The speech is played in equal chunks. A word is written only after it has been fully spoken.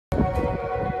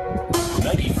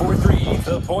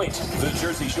Point, the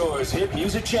Jersey Shore's hit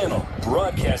music channel,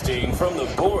 broadcasting from the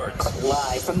boards.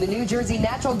 Live from the New Jersey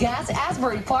Natural Gas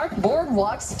Asbury Park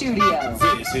Boardwalk Studio.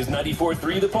 This is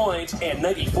 94.3 The Point and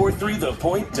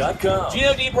 94.3thepoint.com.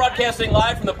 Gino D broadcasting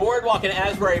live from the Boardwalk in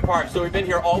Asbury Park. So we've been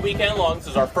here all weekend long. This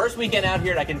is our first weekend out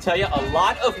here, and I can tell you a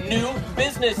lot of new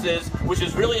businesses, which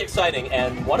is really exciting.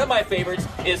 And one of my favorites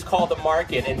is called The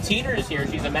Market. And Teeter is here.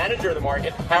 She's a manager of The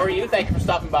Market. How are you? Thank you for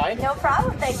stopping by. No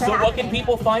problem. Thanks for So having what can me.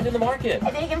 people find in The Market? I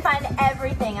think you can find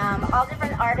everything, all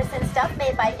different artisan stuff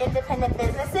made by independent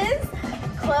businesses,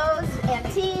 clothes,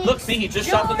 antiques. Look, see, he just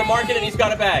shopped at The Market and he's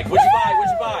got a bag. What'd you buy?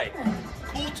 What'd you buy?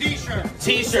 Cool t-shirt.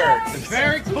 T-shirts.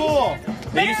 Very cool.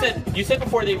 Now you said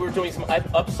before they were doing some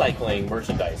upcycling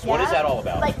merchandise. What is that all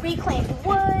about? Like reclaimed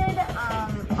wood,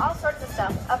 all sorts of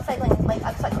stuff. Upcycling, like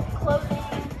upcycled clothing.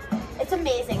 It's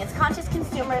amazing. It's conscious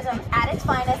consumerism at its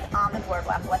finest on the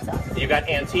boardwalk. What's up? You got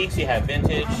antiques, you have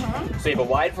vintage, so you have a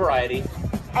wide variety.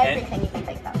 Everything you can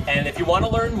think of. And if you want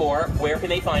to learn more, where can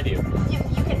they find you? You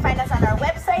can find us on our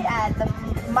website at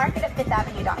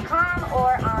themarket@fifthavenue.com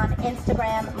or on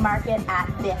Instagram, market at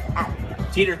Fifth Avenue.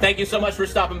 Teeter, thank you so much for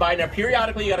stopping by. Now,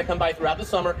 periodically, you got to come by throughout the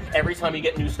summer every time you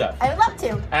get new stuff. I would love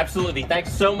to. Absolutely.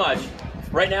 Thanks so much.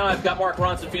 Right now, I've got Mark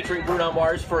Ronson featuring Bruno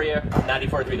Mars for you.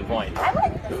 94.3 The Point. I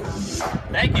would.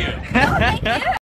 Thank you. Oh, thank you.